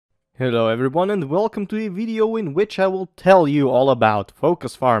Hello everyone and welcome to a video in which I will tell you all about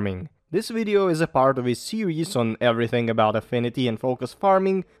focus farming. This video is a part of a series on everything about affinity and focus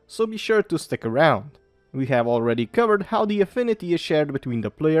farming, so be sure to stick around. We have already covered how the affinity is shared between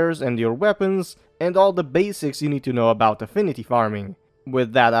the players and your weapons, and all the basics you need to know about affinity farming.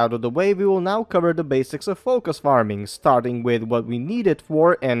 With that out of the way, we will now cover the basics of focus farming, starting with what we need it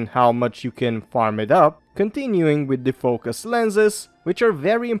for and how much you can farm it up, continuing with the focus lenses, which are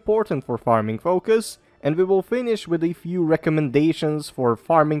very important for farming focus, and we will finish with a few recommendations for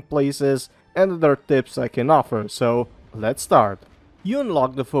farming places and other tips I can offer, so let's start. You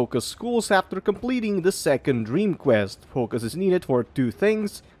unlock the focus schools after completing the second dream quest. Focus is needed for two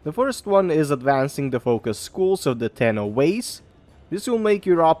things. The first one is advancing the focus schools of the 10 ways. This will make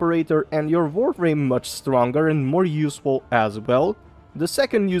your operator and your Warframe much stronger and more useful as well. The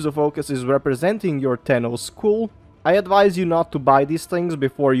second use of focus is representing your 10 school. I advise you not to buy these things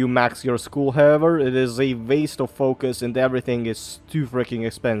before you max your school, however, it is a waste of focus and everything is too freaking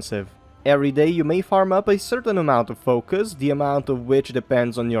expensive. Every day you may farm up a certain amount of focus, the amount of which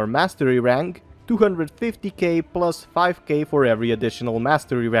depends on your mastery rank, 250k plus 5k for every additional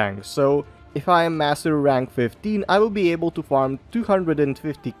mastery rank, so if I am mastery rank 15, I will be able to farm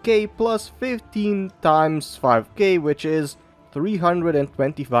 250k plus 15 times 5k, which is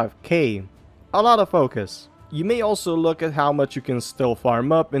 325k. A lot of focus. You may also look at how much you can still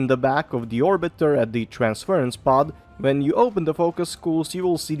farm up in the back of the orbiter at the transference pod. When you open the focus schools, you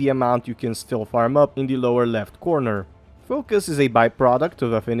will see the amount you can still farm up in the lower left corner. Focus is a byproduct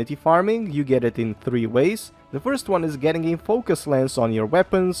of affinity farming. You get it in three ways. The first one is getting a focus lens on your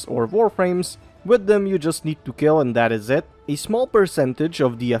weapons or warframes. With them you just need to kill and that is it. A small percentage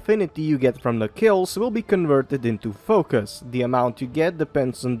of the affinity you get from the kills will be converted into focus. The amount you get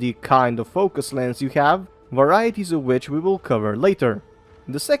depends on the kind of focus lens you have, varieties of which we will cover later.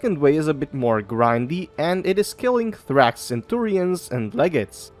 The second way is a bit more grindy, and it is killing Thrax Centurions and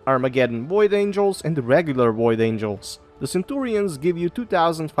Legates, Armageddon Void Angels and regular Void Angels. The Centurions give you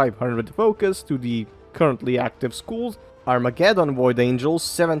 2500 focus to the currently active schools, Armageddon Void Angels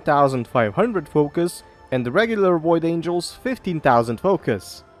 7500 focus, and the regular Void Angels 15,000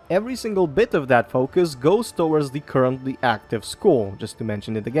 focus. Every single bit of that focus goes towards the currently active school, just to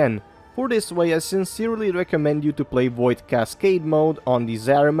mention it again. For this way, I sincerely recommend you to play Void Cascade mode on the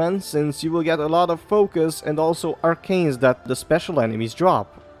Zariman, since you will get a lot of focus and also arcanes that the special enemies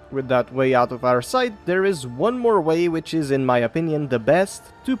drop. With that way out of our sight, there is one more way which is in my opinion the best.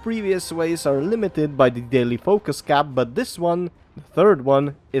 Two previous ways are limited by the daily focus cap, but this one, the third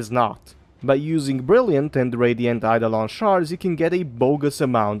one, is not. By using Brilliant and Radiant Eidolon shards, you can get a bogus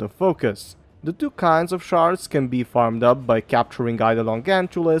amount of focus. The two kinds of shards can be farmed up by capturing Eidolon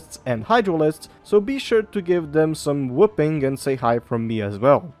Gantulists and Hydralists, so be sure to give them some whooping and say hi from me as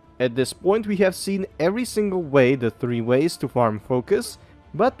well. At this point we have seen every single way, the three ways to farm focus,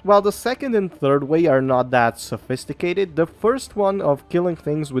 but while the second and third way are not that sophisticated, the first one of killing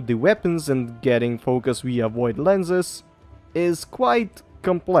things with the weapons and getting focus via void lenses is quite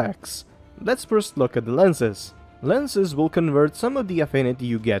complex. Let's first look at the lenses. Lenses will convert some of the affinity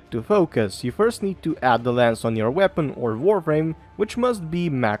you get to focus. You first need to add the lens on your weapon or warframe, which must be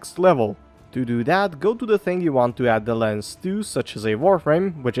maxed level. To do that, go to the thing you want to add the lens to, such as a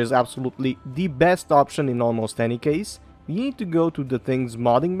warframe, which is absolutely the best option in almost any case. You need to go to the thing's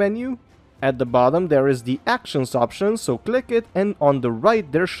modding menu. At the bottom there is the actions option, so click it, and on the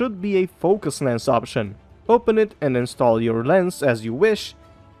right there should be a focus lens option. Open it and install your lens as you wish.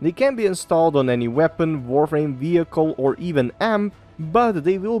 They can be installed on any weapon, warframe, vehicle or even amp, but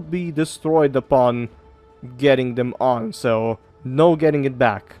they will be destroyed upon getting them on, so no getting it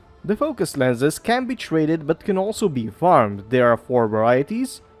back. The focus lenses can be traded but can also be farmed. There are four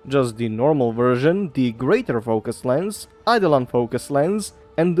varieties, just the normal version, the greater focus lens, Eidolon focus lens,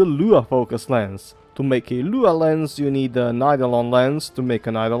 and the Lua focus lens. To make a Lua lens you need an Eidolon lens, to make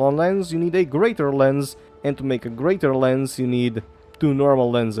an Eidolon lens you need a greater lens, and to make a greater lens you need two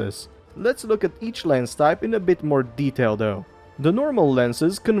normal lenses. Let's look at each lens type in a bit more detail though. The normal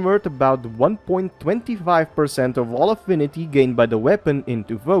lenses convert about 1.25% of all affinity gained by the weapon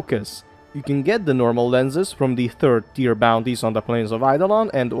into focus. You can get the normal lenses from the third tier bounties on the Plains of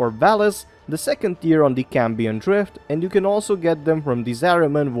Eidolon and or Valis, the second tier on the Cambion Drift, and you can also get them from the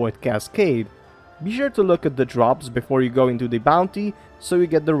Zariman Void Cascade. Be sure to look at the drops before you go into the bounty, so you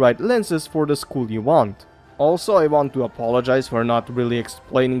get the right lenses for the school you want. Also, I want to apologize for not really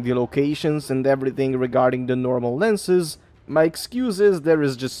explaining the locations and everything regarding the normal lenses. My excuse is there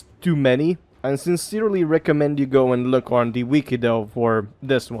is just too many. I sincerely recommend you go and look on the wiki though for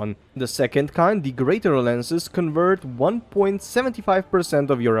this one. The second kind, the greater lenses, convert 1.75%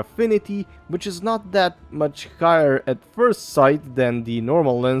 of your affinity, which is not that much higher at first sight than the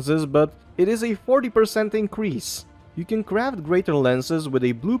normal lenses, but it is a 40% increase. You can craft greater lenses with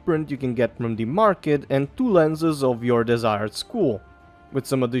a blueprint you can get from the market and 2 lenses of your desired school, with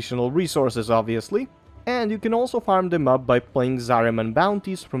some additional resources obviously. And you can also farm them up by playing zariman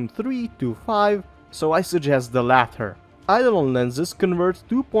bounties from 3 to 5, so I suggest the latter. Eidolon lenses convert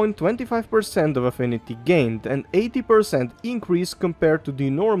 2.25% of affinity gained, an 80% increase compared to the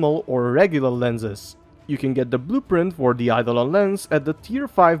normal or regular lenses. You can get the blueprint for the Eidolon lens at the tier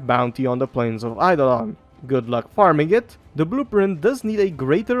 5 bounty on the plains of Eidolon. Good luck farming it. The blueprint does need a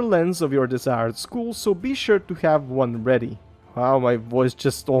greater lens of your desired school, so be sure to have one ready. Wow, my voice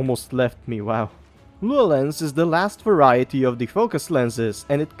just almost left me, wow. Lua lens is the last variety of the focus lenses,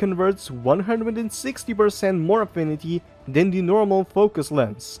 and it converts 160% more affinity than the normal focus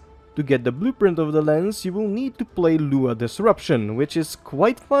lens. To get the blueprint of the lens, you will need to play Lua Disruption, which is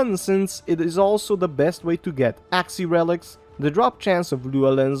quite fun since it is also the best way to get Axii relics. The drop chance of Lua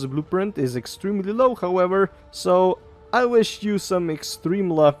lens blueprint is extremely low, however, so I wish you some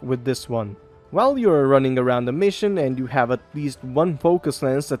extreme luck with this one. While you're running around the mission and you have at least one focus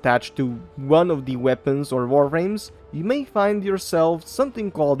lens attached to one of the weapons or warframes, you may find yourself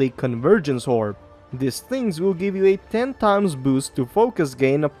something called a Convergence Orb. These things will give you a 10 times boost to focus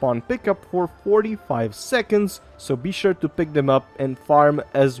gain upon pickup for 45 seconds, so be sure to pick them up and farm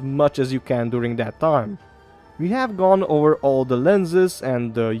as much as you can during that time. We have gone over all the lenses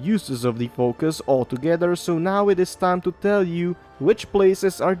and the uses of the focus altogether, so now it is time to tell you which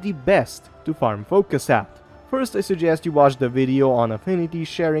places are the best to farm focus at. First, I suggest you watch the video on affinity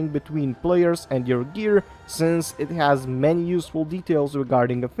sharing between players and your gear, since it has many useful details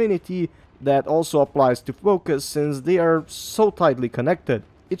regarding affinity that also applies to focus since they are so tightly connected.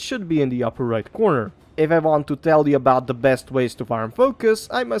 It should be in the upper right corner. If I want to tell you about the best ways to farm focus,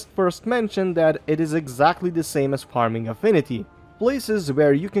 I must first mention that it is exactly the same as farming affinity. Places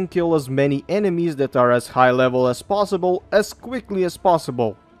where you can kill as many enemies that are as high level as possible, as quickly as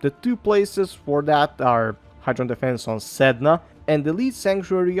possible. The 2 places for that are Hydron Defense on Sedna and Elite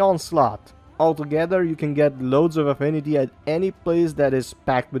Sanctuary on Slot. Altogether, you can get loads of affinity at any place that is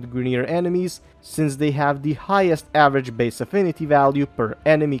packed with greenier enemies, since they have the highest average base affinity value per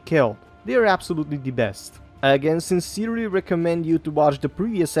enemy killed. They are absolutely the best. I again sincerely recommend you to watch the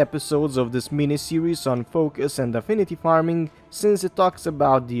previous episodes of this mini-series on focus and affinity farming, since it talks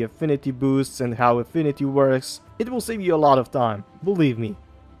about the affinity boosts and how affinity works. It will save you a lot of time, believe me.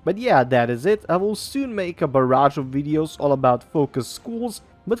 But yeah, that is it. I will soon make a barrage of videos all about focus schools,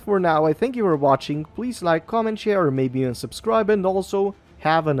 but for now I thank you for watching. Please like, comment, share, or maybe even subscribe, and also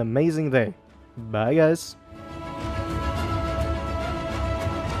have an amazing day. Bye guys.